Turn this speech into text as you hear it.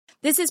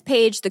This is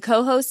Paige, the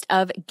co-host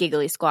of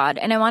Giggly Squad,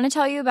 and I want to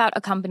tell you about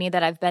a company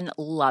that I've been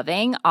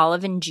loving,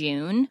 Olive &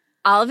 June.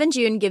 Olive &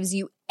 June gives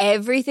you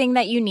everything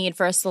that you need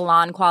for a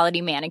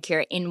salon-quality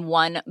manicure in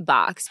one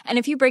box. And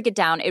if you break it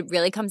down, it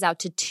really comes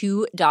out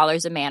to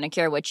 $2 a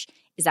manicure, which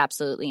is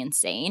absolutely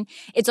insane.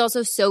 It's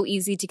also so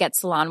easy to get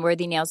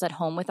salon-worthy nails at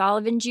home with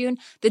Olive & June.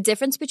 The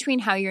difference between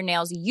how your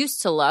nails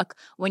used to look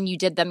when you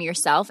did them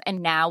yourself and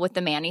now with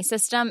the Mani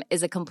system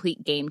is a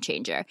complete game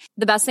changer.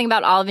 The best thing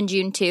about Olive &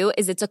 June, too,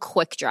 is it's a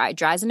quick dry.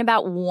 Dries in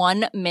about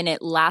 1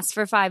 minute, lasts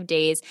for 5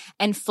 days,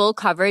 and full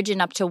coverage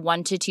in up to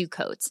 1 to 2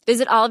 coats.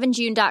 Visit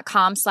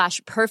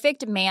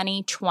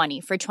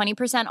oliveandjune.com/perfectmani20 for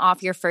 20%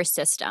 off your first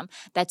system.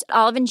 That's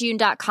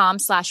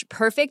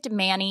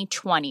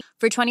oliveandjune.com/perfectmani20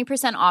 for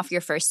 20% off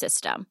your first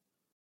system.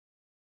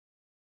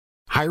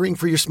 Hiring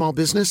for your small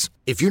business?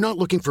 If you're not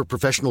looking for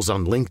professionals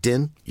on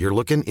LinkedIn, you're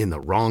looking in the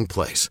wrong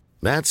place.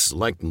 That's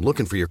like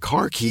looking for your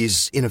car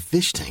keys in a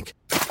fish tank.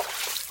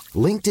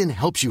 LinkedIn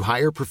helps you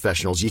hire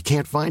professionals you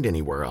can't find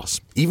anywhere else,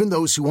 even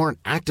those who aren't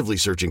actively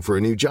searching for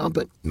a new job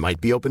but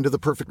might be open to the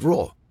perfect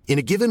role. In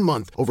a given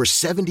month, over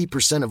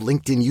 70% of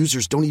LinkedIn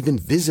users don't even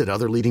visit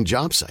other leading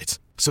job sites.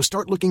 So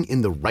start looking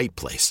in the right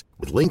place.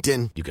 With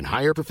LinkedIn, you can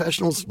hire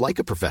professionals like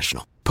a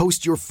professional.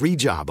 Post your free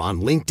job on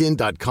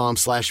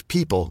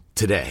linkedin.com/people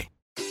today.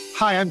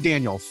 Hi, I'm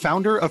Daniel,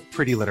 founder of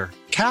Pretty Litter.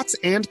 Cats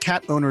and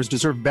cat owners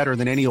deserve better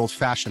than any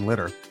old-fashioned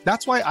litter.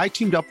 That's why I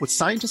teamed up with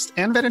scientists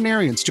and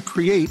veterinarians to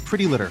create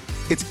Pretty Litter.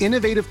 Its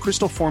innovative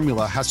crystal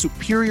formula has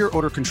superior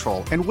odor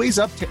control and weighs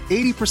up to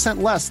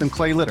 80% less than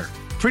clay litter.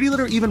 Pretty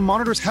Litter even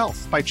monitors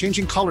health by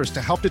changing colors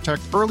to help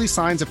detect early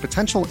signs of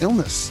potential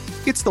illness.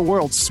 It's the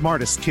world's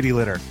smartest kitty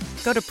litter.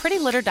 Go to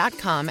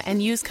prettylitter.com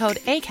and use code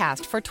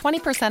ACAST for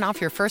 20%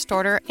 off your first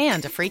order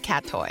and a free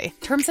cat toy.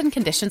 Terms and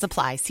conditions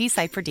apply. See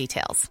site for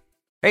details.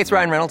 Hey, it's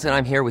Ryan Reynolds, and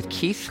I'm here with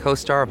Keith,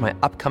 co-star of my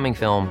upcoming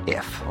film,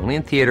 If, only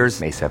in theaters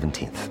May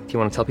 17th. Do you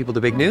want to tell people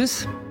the big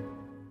news?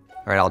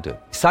 All right, I'll do it.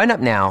 Sign up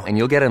now and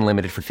you'll get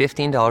unlimited for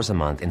 $15 a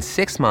month and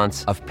 6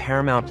 months of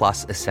Paramount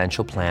Plus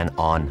Essential Plan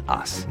on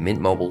us.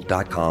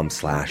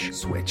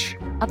 MintMobile.com/switch.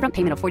 Upfront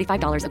payment of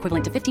 $45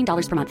 equivalent to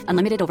 $15 per month.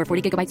 Unlimited over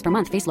 40 gigabytes per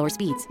month. Face lower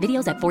speeds.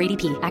 Videos at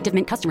 480p. Active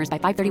Mint customers by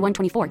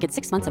 531.24 get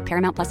 6 months of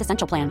Paramount Plus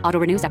Essential Plan. Auto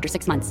renews after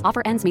 6 months.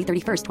 Offer ends May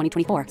 31st,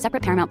 2024.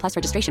 Separate Paramount Plus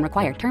registration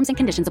required. Terms and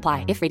conditions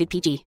apply if rated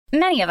PG.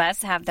 Many of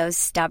us have those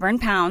stubborn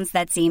pounds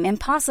that seem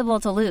impossible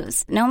to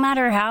lose, no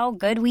matter how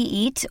good we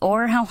eat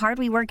or how hard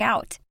we work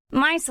out.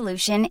 My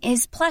solution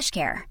is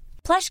PlushCare.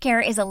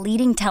 PlushCare is a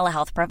leading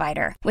telehealth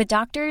provider with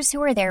doctors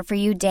who are there for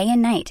you day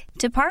and night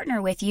to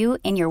partner with you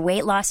in your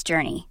weight loss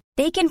journey.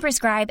 They can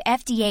prescribe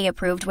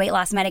FDA-approved weight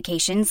loss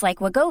medications like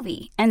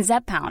Wegovy and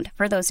Zepbound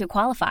for those who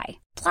qualify.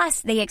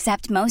 Plus, they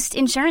accept most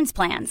insurance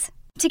plans.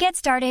 To get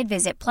started,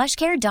 visit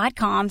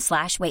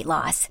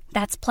plushcare.com/weightloss.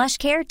 That's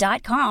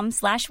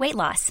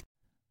plushcare.com/weightloss.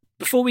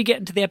 Before we get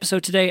into the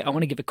episode today, I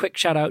want to give a quick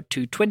shout out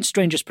to Twin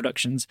Strangers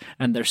Productions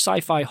and their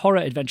sci-fi horror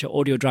adventure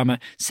audio drama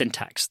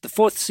Syntax, the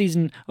 4th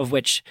season of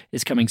which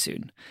is coming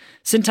soon.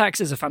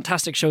 Syntax is a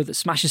fantastic show that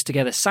smashes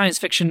together science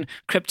fiction,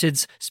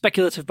 cryptids,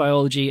 speculative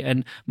biology,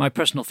 and my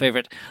personal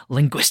favourite,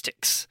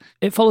 linguistics.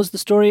 It follows the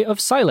story of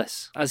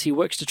Silas as he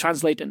works to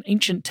translate an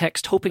ancient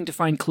text, hoping to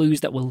find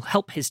clues that will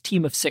help his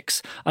team of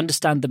 6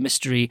 understand the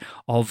mystery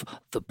of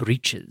the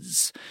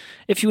breaches.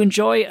 If you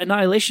enjoy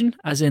Annihilation,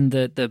 as in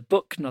the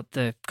book, not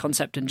the concept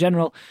in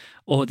general,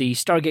 or the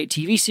Stargate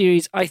TV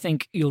series, I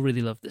think you'll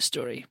really love this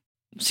story.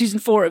 Season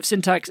 4 of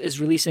Syntax is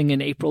releasing in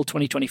April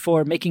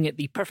 2024, making it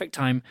the perfect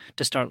time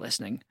to start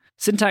listening.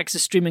 Syntax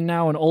is streaming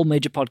now on all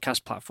major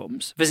podcast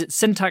platforms. Visit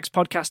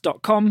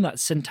syntaxpodcast.com,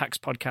 that's Syntax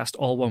Podcast,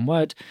 all one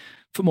word,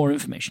 for more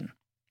information.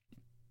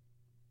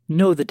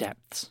 Know the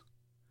depths.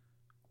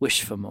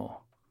 Wish for more.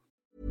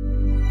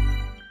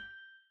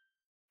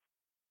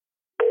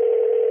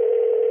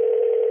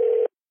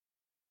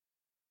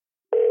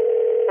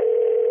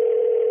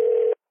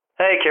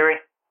 Hey, Kiri.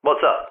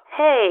 What's up?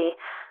 Hey.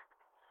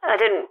 I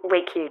didn't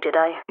wake you, did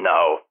I?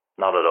 No,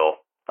 not at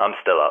all. I'm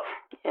still up.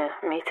 Yeah,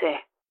 me too.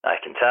 I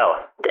can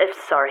tell.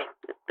 Sorry.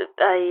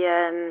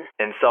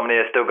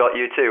 Insomnia still got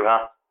you too,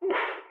 huh?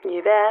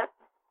 You bet.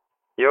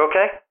 You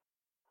okay?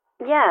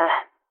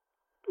 Yeah.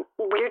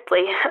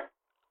 Weirdly,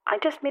 I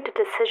just made a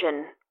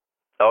decision.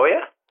 Oh,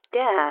 yeah?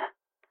 Yeah.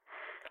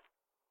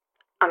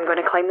 I'm going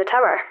to climb the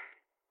tower.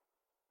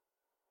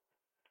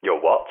 You're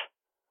what?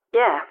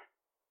 Yeah.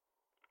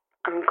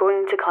 I'm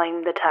going to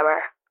climb the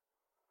tower.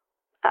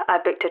 I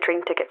booked a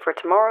train ticket for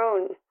tomorrow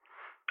and...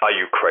 Are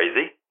you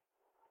crazy?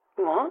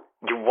 What?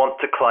 You want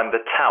to climb the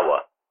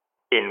tower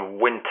in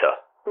winter?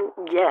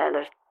 Yeah,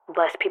 there's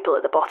less people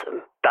at the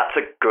bottom. That's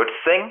a good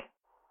thing?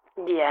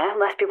 Yeah,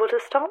 less people to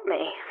stop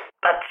me.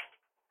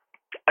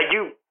 Are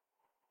you...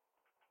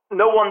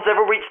 No one's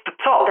ever reached the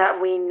top?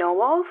 That we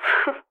know of?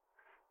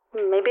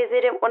 Maybe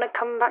they didn't want to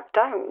come back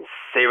down.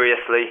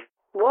 Seriously?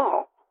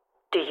 What?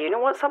 Do you know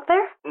what's up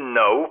there?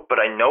 No, but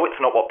I know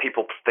it's not what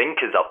people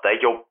think is up there.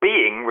 You're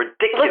being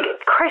ridiculous.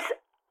 Look, Chris,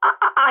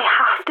 I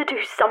have to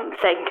do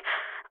something.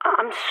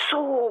 I'm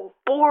so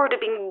bored of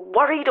being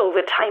worried all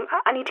the time.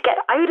 I need to get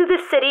out of the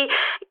city,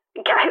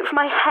 get out of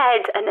my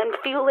head, and then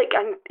feel like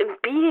I'm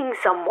being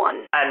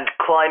someone. And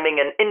climbing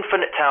an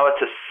infinite tower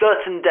to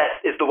certain death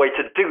is the way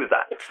to do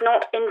that. It's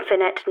not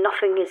infinite.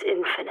 Nothing is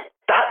infinite.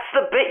 That's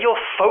the bit you're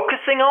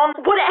focusing on?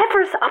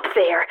 Whatever's up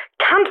there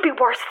can't be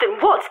worse than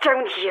what's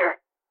down here.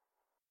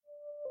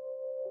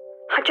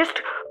 I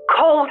just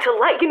called to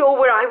let you know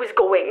where I was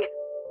going.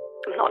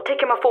 I'm not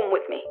taking my phone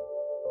with me.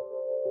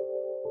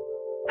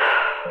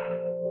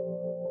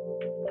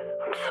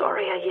 I'm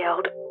sorry I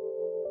yelled.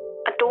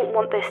 I don't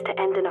want this to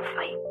end in a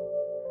fight.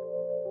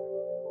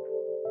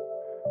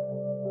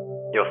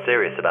 You're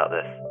serious about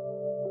this?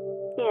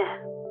 Yeah.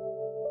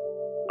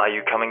 Are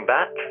you coming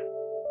back?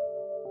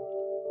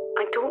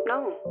 I don't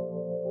know.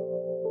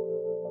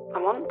 I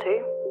want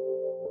to.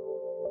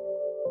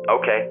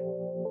 Okay.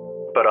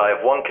 But I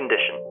have one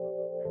condition.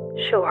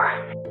 Sure.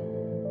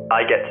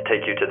 I get to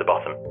take you to the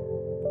bottom.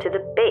 To the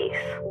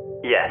base?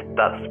 Yeah,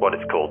 that's what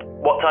it's called.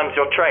 What time's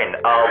your train?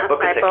 I'll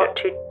book a ticket. I bought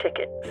 2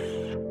 tickets.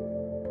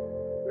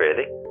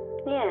 Really?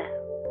 Yeah.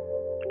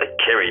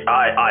 Kiri,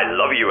 I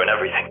love you and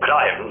everything, but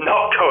I am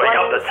not going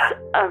up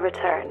the a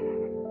return.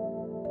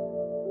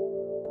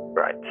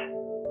 Right.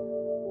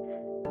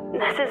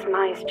 This is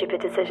my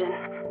stupid decision,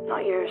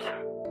 not yours.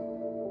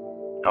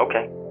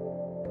 Okay.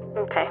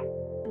 Okay.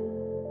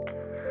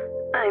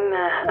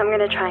 I'm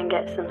gonna try and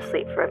get some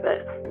sleep for a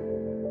bit.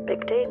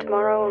 Big day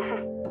tomorrow.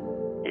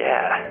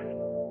 Yeah.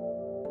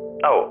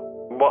 Oh,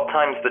 what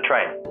time's the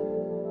train?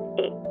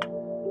 8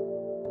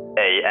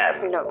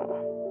 a.m. No.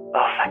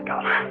 Oh, thank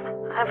God.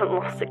 I haven't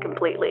lost it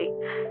completely.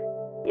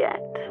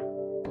 Yet.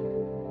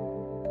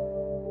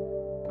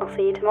 I'll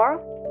see you tomorrow?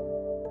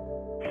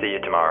 See you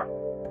tomorrow.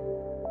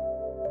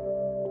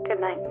 Good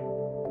night.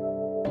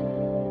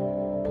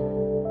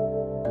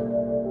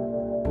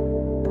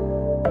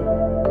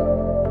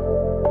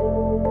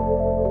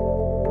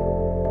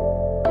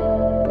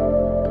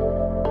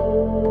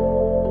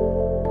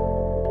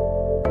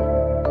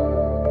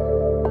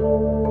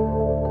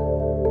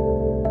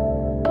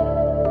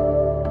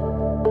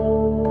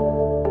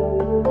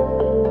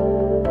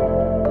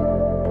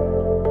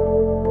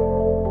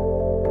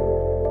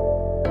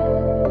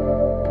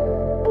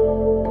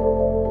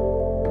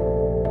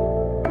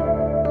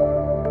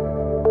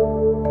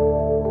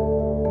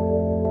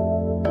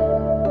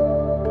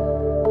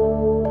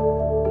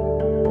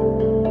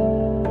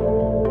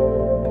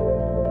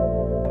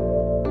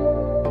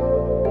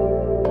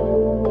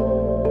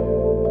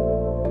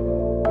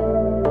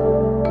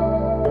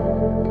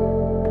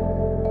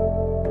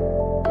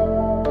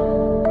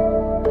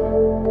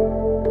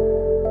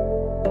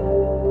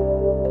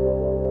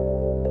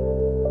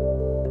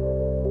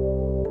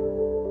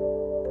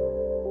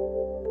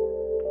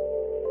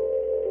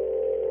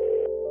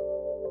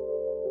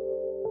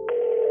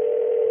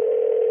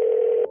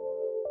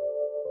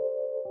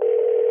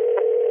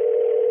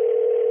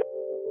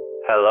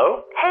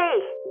 Hello? Hey!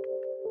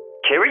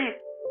 Kiri?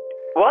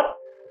 What?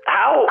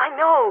 How? I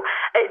know.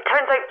 It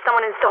turns out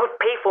someone installed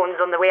payphones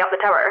on the way up the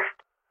tower.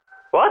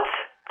 What?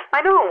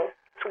 I know.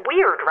 It's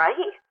weird,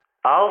 right?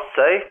 I'll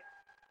say.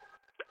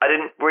 I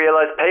didn't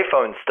realize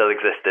payphones still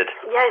existed.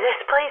 Yeah,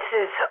 this place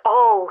is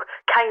all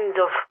kinds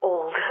of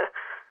old.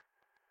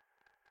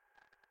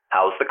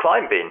 How's the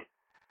climb been?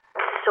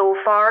 So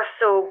far,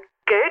 so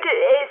good.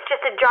 It's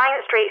just a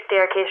giant straight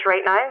staircase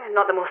right now.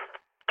 Not the most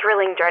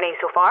thrilling journey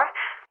so far.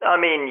 I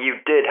mean, you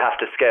did have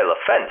to scale a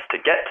fence to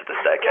get to the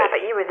staircase. Yeah,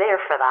 but you were there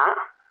for that.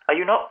 Are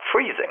you not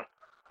freezing?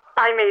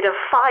 I made a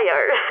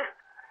fire.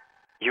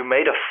 You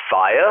made a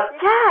fire?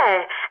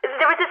 Yeah.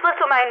 There was this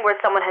little mound where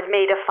someone had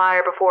made a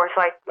fire before,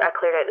 so I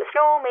cleared out the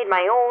snow, made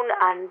my own,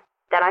 and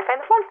then I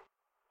found the phone.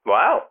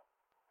 Wow.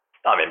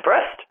 I'm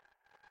impressed.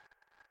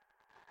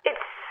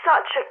 It's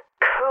such a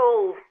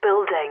cool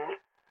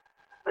building.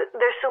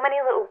 There's so many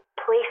little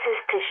places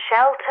to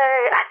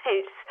shelter.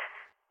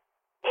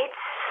 It's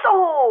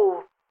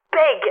so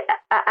big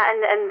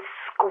and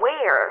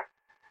square.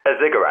 A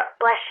ziggurat?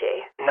 Bless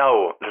you.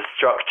 No, the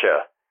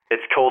structure.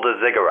 It's called a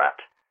ziggurat.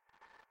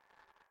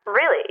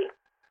 Really?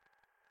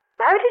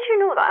 How did you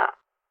know that?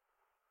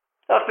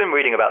 I've been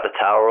reading about the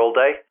tower all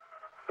day.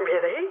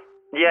 Really?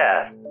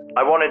 Yeah.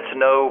 I wanted to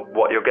know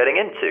what you're getting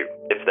into,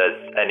 if there's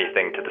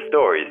anything to the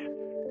stories.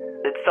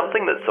 It's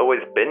something that's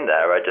always been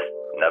there, I just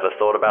never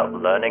thought about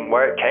learning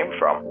where it came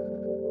from.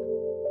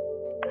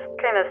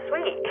 Kind of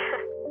sweet.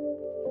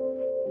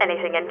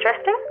 Anything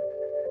interesting?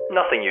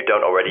 Nothing you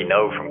don't already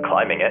know from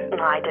climbing it.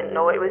 I didn't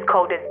know it was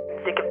called a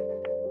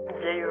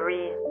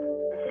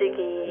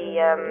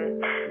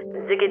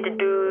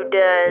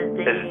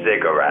A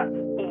ziggurat.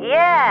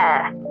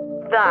 Yeah,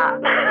 that.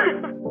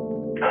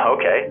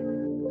 Okay.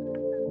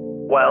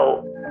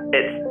 Well,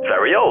 it's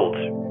very old,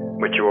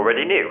 which you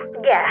already knew.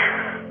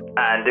 Yeah.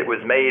 And it was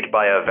made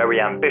by a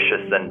very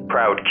ambitious and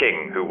proud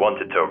king who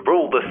wanted to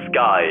rule the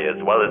sky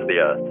as well as the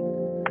earth.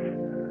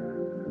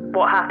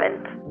 What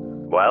happened?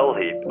 Well,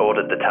 he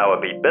ordered the tower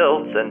be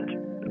built,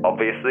 and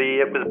obviously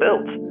it was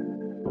built.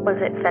 Was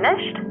it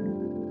finished?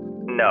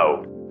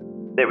 No.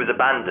 It was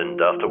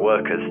abandoned after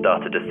workers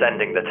started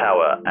ascending the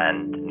tower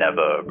and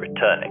never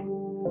returning.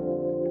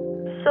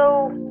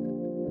 So,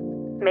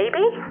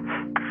 maybe?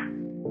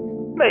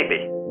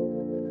 Maybe.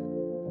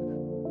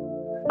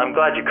 I'm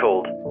glad you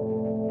called.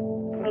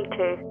 Me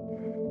too.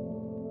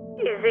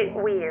 Is it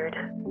weird?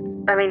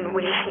 I mean,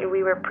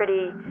 we were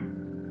pretty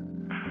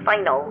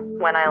final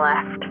when I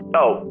left.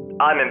 Oh,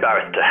 I'm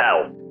embarrassed to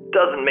hell.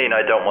 Doesn't mean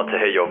I don't want to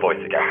hear your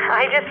voice again.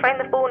 I just found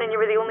the phone and you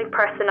were the only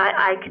person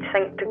I could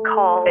think to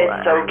call.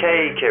 It's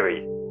okay,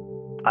 Kiri.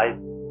 I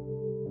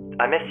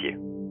miss you.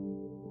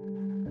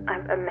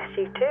 I miss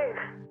you too.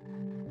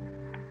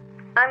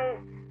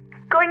 I'm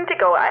going to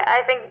go.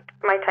 I think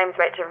my time's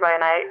about to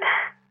run out.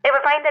 If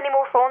I find any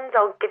more phones,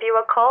 I'll give you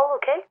a call,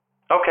 okay?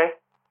 Okay.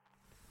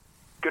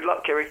 Good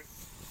luck, Kiri.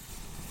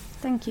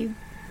 Thank you.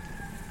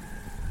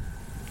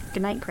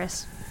 Good night,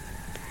 Chris.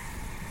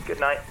 Good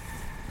night.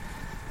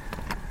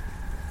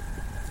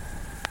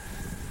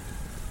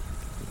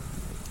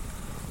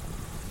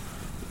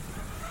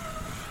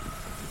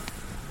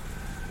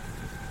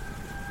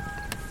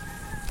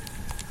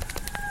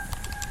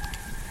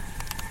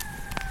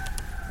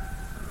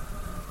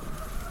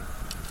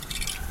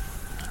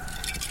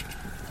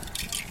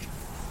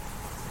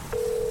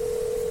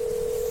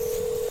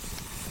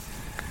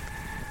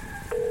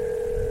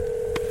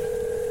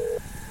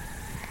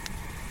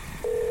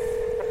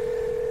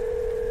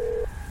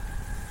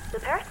 The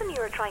person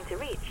you are trying to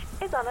reach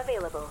is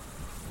unavailable.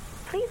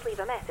 Please leave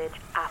a message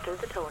after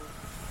the tone.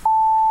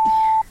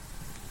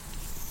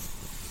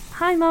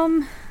 Hi,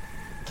 Mum.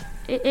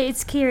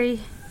 It's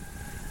Kiri.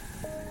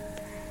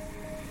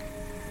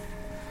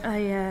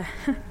 I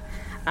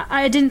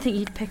didn't think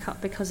you'd pick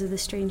up because of the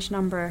strange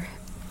number,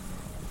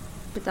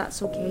 but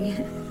that's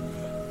okay.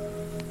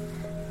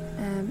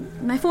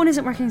 My phone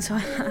isn't working, so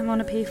I'm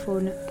on a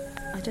payphone.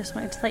 I just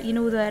wanted to let you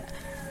know that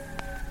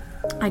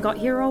I got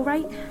here all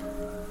right.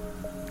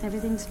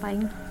 Everything's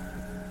fine.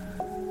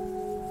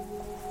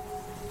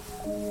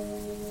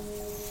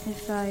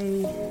 If I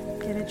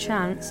get a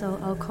chance,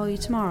 I'll call you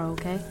tomorrow,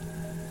 okay?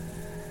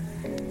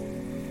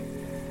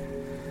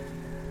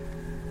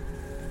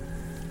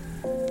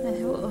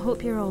 I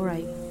hope you're all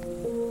right.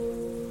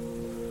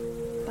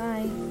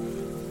 Bye.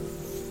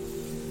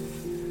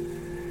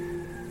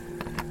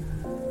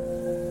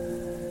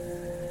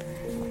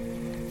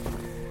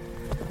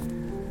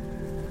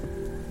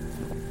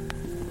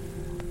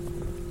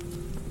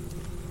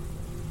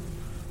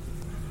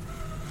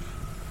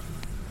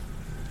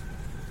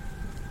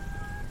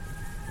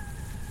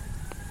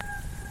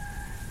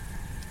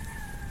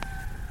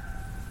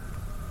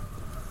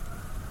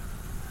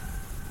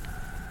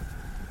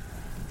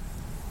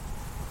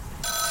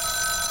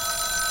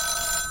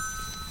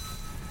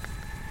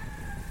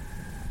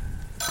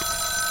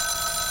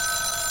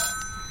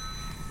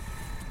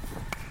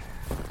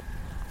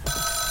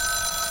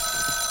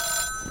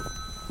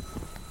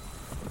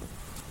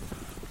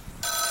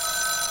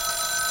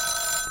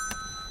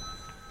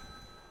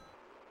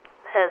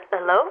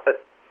 Hello?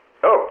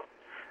 Oh.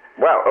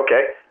 Wow,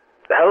 okay.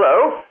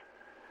 Hello?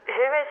 Who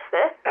is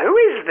this? Who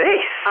is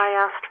this? I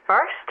asked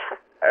first.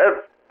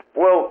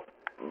 Well,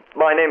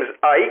 my name's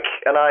Ike,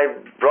 and I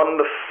run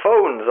the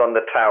phones on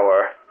the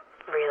tower.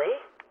 Really?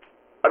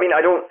 I mean,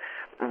 I don't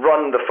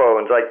run the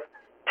phones. I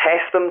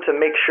test them to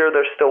make sure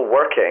they're still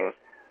working.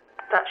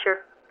 That's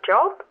your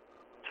job?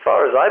 As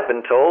far as I've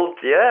been told,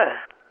 yeah.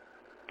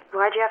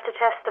 Why do you have to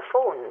test the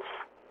phones?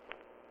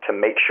 To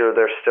make sure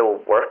they're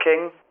still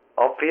working,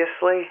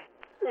 obviously.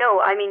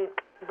 No, I mean,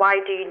 why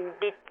do you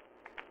need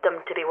them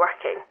to be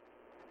working?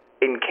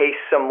 In case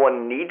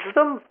someone needs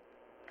them?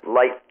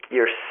 Like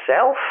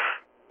yourself?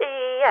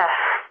 Yeah,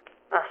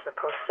 I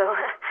suppose so.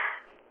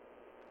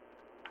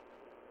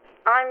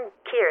 I'm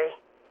Kiri.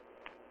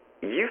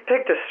 You've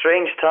picked a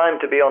strange time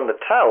to be on the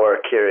tower,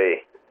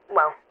 Kiri.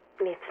 Well,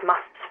 needs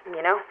must,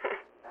 you know.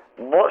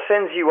 What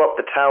sends you up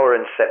the tower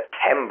in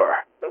September?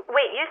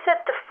 Wait, you said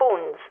the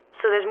phones,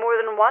 so there's more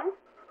than one?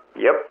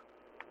 Yep.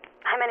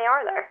 How many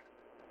are there?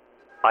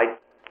 I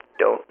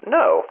don't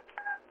know.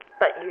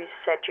 But you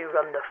said you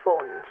run the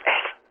phones.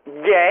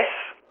 Yes,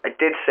 I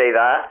did say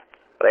that.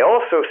 But I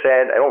also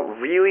said I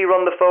don't really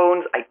run the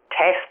phones. I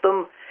test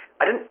them.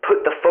 I didn't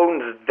put the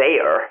phones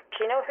there.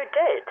 Do you know who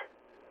did?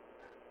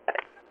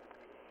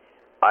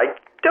 I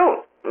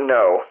don't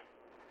know.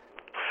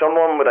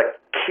 Someone with a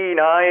keen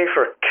eye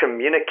for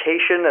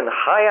communication and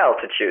high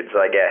altitudes,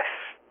 I guess.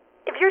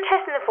 If you're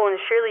testing the phones,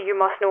 surely you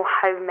must know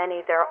how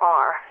many there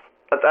are.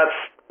 But that's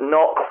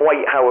not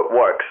quite how it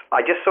works.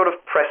 I just sort of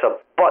press a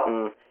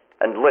button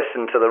and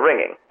listen to the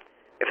ringing.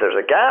 If there's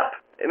a gap,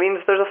 it means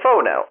there's a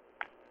phone out.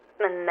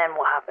 And then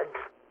what happens?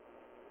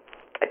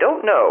 I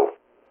don't know.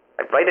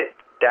 I write it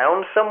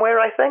down somewhere,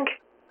 I think.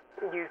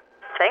 You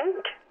think?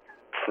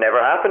 It's never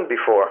happened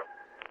before.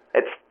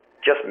 It's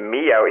just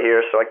me out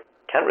here, so I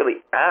can't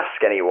really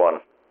ask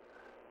anyone.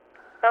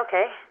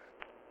 Okay.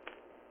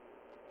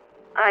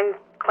 I'm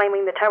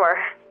climbing the tower.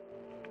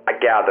 I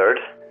gathered.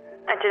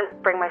 I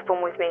didn't bring my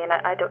phone with me, and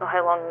I don't know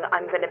how long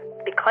I'm going to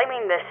be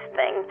climbing this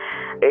thing.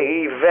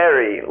 A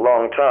very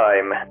long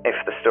time, if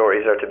the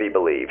stories are to be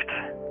believed.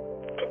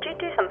 Did you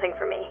do something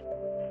for me?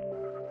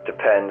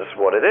 Depends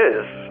what it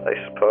is, I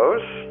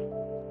suppose.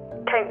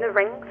 Count the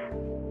rings?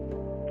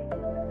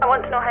 I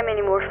want to know how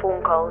many more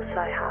phone calls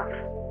I have.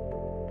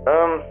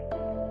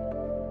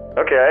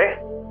 Okay.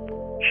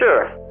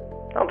 Sure,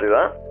 I'll do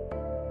that.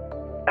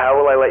 How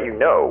will I let you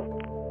know?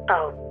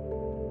 I'll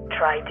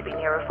try to be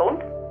near a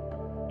phone.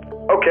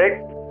 Okay,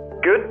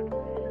 good.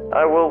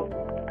 I will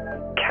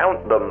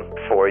count them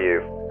for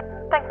you.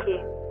 Thank you,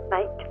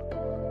 Mike.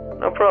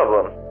 No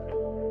problem.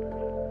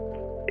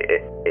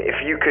 If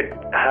you could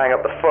hang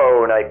up the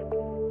phone, I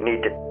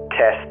need to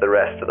test the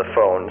rest of the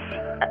phones.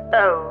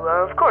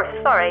 Oh, of course,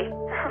 sorry.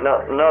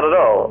 Not at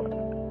all.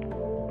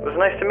 It was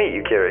nice to meet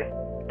you, Kiri.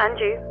 And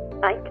you,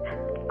 Mike.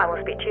 I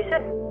will speak to you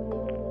soon.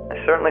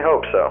 I certainly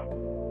hope so.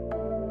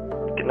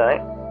 Good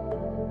night.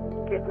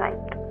 Good night.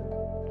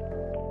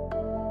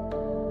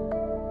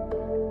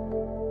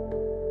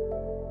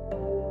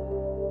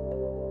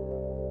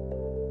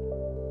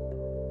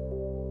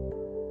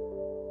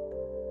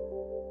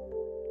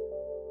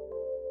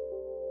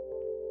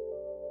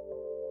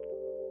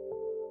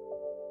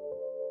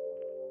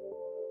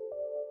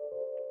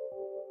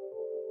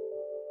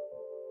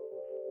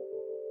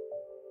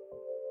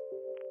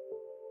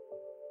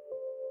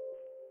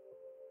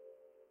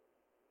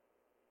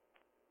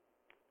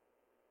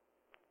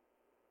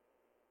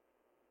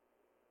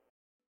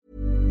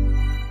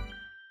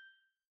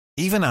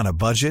 Even on a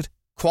budget,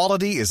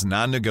 quality is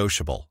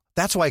non-negotiable.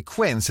 That's why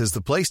Quince is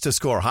the place to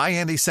score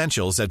high-end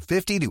essentials at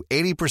 50 to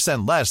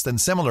 80% less than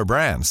similar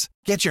brands.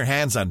 Get your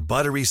hands on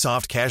buttery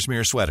soft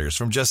cashmere sweaters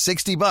from just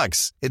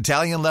 $60,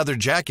 Italian leather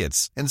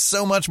jackets, and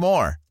so much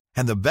more.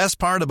 And the best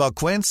part about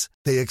Quince,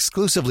 they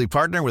exclusively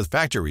partner with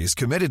factories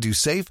committed to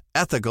safe,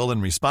 ethical,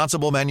 and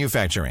responsible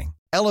manufacturing.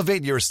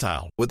 Elevate your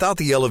style without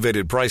the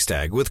elevated price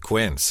tag with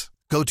Quince.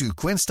 Go to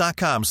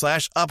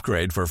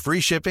quince.com/upgrade for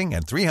free shipping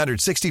and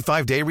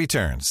 365-day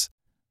returns.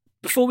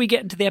 Before we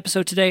get into the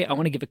episode today, I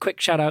want to give a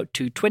quick shout out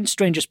to Twin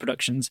Strangers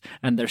Productions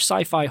and their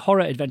sci-fi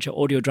horror adventure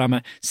audio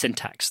drama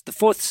Syntax, the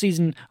 4th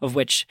season of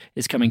which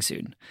is coming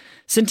soon.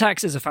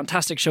 Syntax is a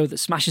fantastic show that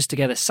smashes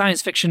together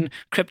science fiction,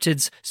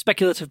 cryptids,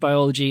 speculative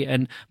biology,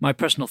 and my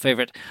personal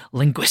favourite,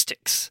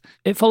 linguistics.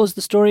 It follows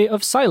the story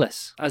of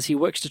Silas as he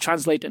works to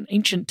translate an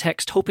ancient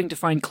text, hoping to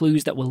find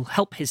clues that will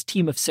help his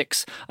team of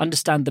 6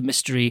 understand the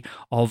mystery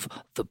of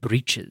the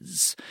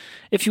breaches.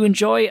 If you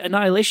enjoy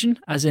Annihilation,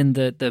 as in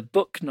the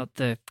book, not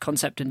the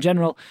concept in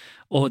general,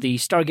 or the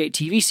Stargate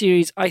TV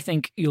series, I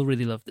think you'll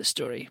really love this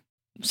story.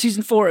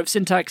 Season 4 of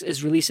Syntax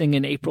is releasing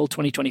in April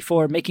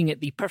 2024, making it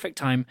the perfect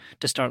time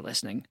to start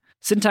listening.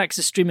 Syntax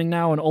is streaming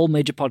now on all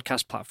major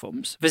podcast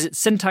platforms. Visit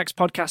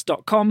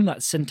syntaxpodcast.com,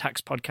 that's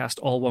Syntax Podcast,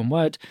 all one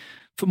word,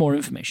 for more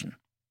information.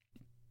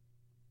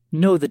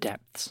 Know the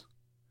depths.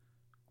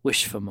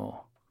 Wish for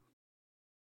more.